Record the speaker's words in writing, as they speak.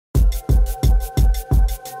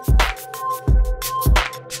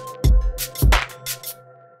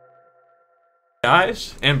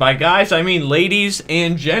Guys, and by guys I mean ladies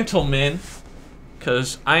and gentlemen,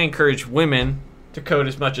 because I encourage women to code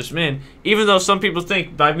as much as men, even though some people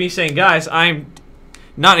think by me saying guys I'm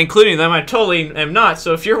not including them. I totally am not.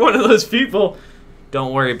 So if you're one of those people,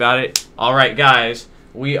 don't worry about it. Alright guys,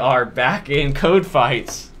 we are back in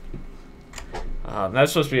CodeFights.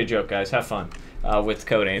 That's supposed to be a joke, guys. Have fun with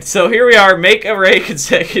coding. So here we are, make array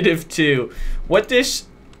consecutive to. What this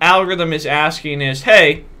algorithm is asking is,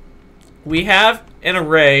 hey, we have an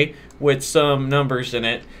array with some numbers in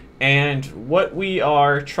it, and what we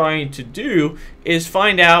are trying to do is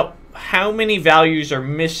find out how many values are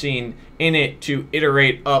missing in it to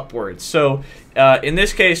iterate upwards. So in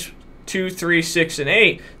this case, 2, 3, 6, and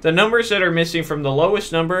 8, the numbers that are missing from the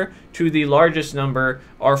lowest number to the largest number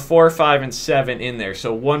are 4, 5, and 7 in there,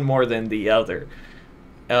 so one more than the other.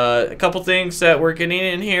 A couple things that we're getting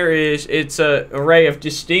in here is it's an array of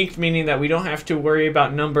distinct, meaning that we don't have to worry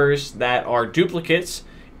about numbers that are duplicates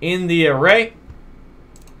in the array.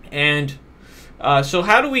 And so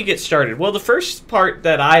how do we get started? Well, the first part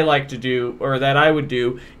that I like to do, or that I would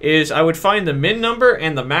do, is I would find the min number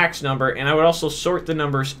and the max number, and I would also sort the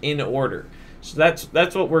numbers in order. So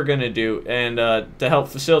that's what we're going to do, and to help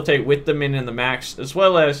facilitate with the min and the max, as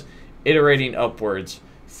well as iterating upwards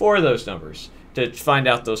for those numbers to find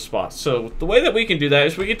out those spots. So the way that we can do that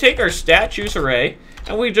is we can take our stat choose array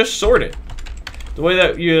and we just sort it. The way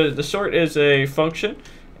that the sort is a function,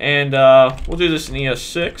 and we'll do this in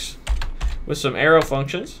ES6 with some arrow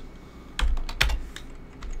functions,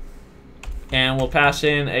 and we'll pass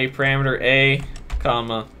in a parameter a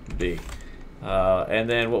comma b, and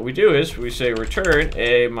then what we do is we say return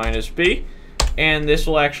a minus b, and this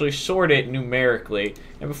will actually sort it numerically.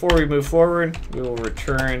 And before we move forward, we will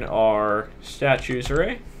return our stat choose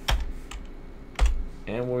array,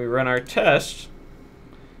 and when we run our test,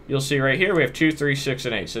 you'll see right here we have 2, 3, 6,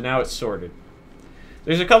 and 8. So now it's sorted.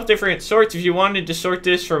 There's a couple different sorts. If you wanted to sort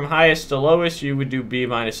this from highest to lowest, you would do b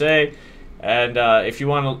minus a. And if you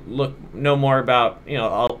want to know more about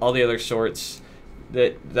all the other sorts,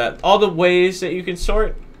 that all the ways that you can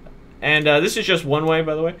sort, and this is just one way,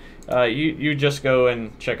 by the way. You just go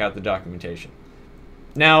and check out the documentation.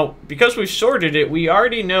 Now, because we've sorted it, we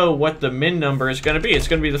already know what the min number is going to be. It's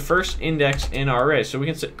going to be the first index in our array. So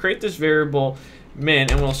we can create this variable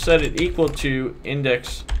min, and we'll set it equal to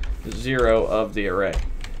index 0 of the array.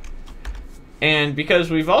 And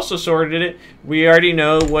because we've also sorted it, we already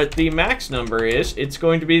know what the max number is. It's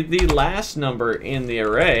going to be the last number in the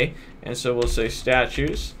array. And so we'll say stat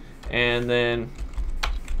choose, and then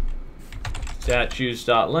stat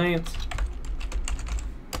choose.length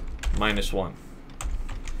 -1.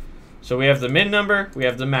 So we have the min number, we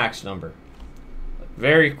have the max number.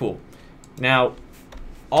 Very cool. Now,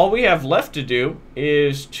 all we have left to do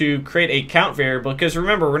is to create a count variable, because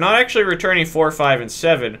remember, we're not actually returning 4, 5, and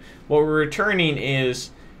 7. What we're returning is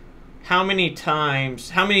how many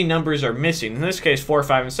numbers are missing. In this case, 4,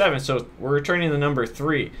 5, and 7, so we're returning the number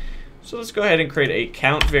 3. So let's go ahead and create a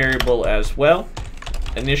count variable as well.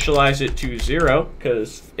 Initialize it to 0,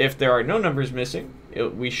 because if there are no numbers missing,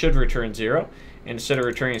 we should return 0. And instead of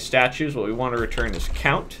returning stat choose, what we want to return is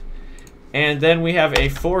count. And then we have a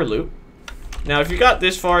for loop. Now, if you got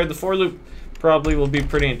this far, the for loop probably will be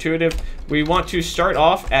pretty intuitive. We want to start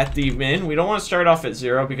off at the min. We don't want to start off at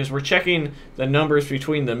 0, because we're checking the numbers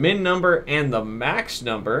between the min number and the max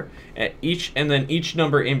number at each, and then each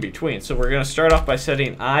number in between. So we're going to start off by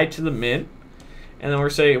setting I to the min. And then we're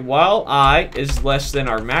saying while I is less than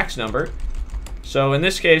our max number. So in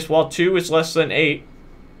this case, while 2 is less than 8,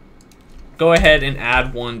 go ahead and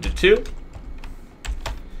add 1 to 2.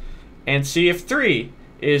 And see if 3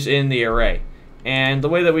 is in the array. And the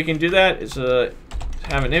way that we can do that is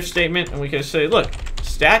have an if statement, and we can say, look,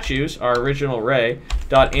 stat choose, our original array,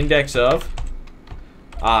 dot index of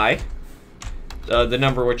I, the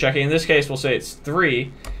number we're checking. In this case, we'll say it's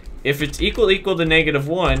 3. If it's equal to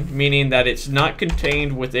 -1, meaning that it's not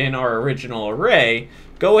contained within our original array,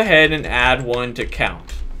 go ahead and add 1 to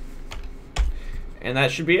count. And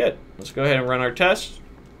that should be it. Let's go ahead and run our test.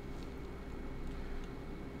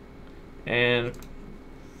 And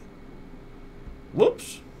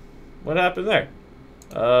whoops, what happened there?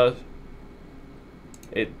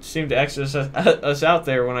 It seemed to exit us out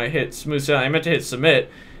there when I hit smooth sound. I meant to hit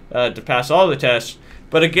submit to pass all the tests.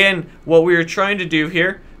 But again, what we were trying to do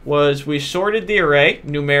here was we sorted the array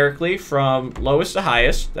numerically from lowest to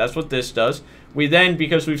highest. That's what this does. We then,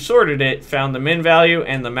 because we've sorted it, found the min value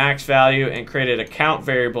and the max value and created a count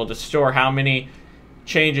variable to store how many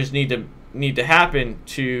changes need to happen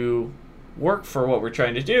to work for what we're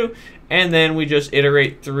trying to do. And then we just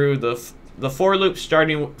iterate through the for loop,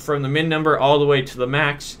 starting from the min number all the way to the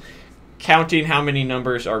max, counting how many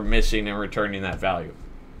numbers are missing and returning that value.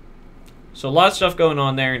 So a lot of stuff going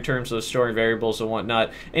on there in terms of storing variables and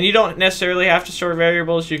whatnot. And you don't necessarily have to store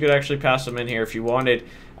variables. You could actually pass them in here if you wanted.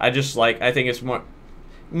 I think it's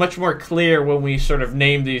much more clear when we sort of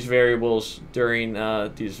name these variables during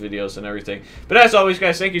these videos and everything. But as always,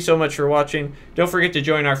 guys, thank you so much for watching. Don't forget to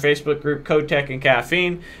join our Facebook group, Code Tech and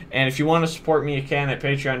Caffeine. And if you want to support me, you can at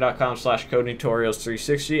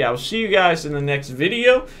patreon.com/codingtutorials360. I will see you guys in the next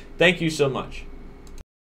video. Thank you so much.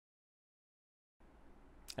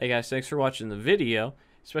 Hey guys, thanks for watching the video.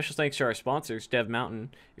 Special thanks to our sponsors, Dev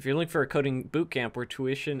Mountain. If you're looking for a coding bootcamp where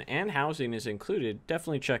tuition and housing is included,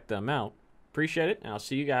 definitely check them out. Appreciate it, and I'll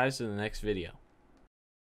see you guys in the next video.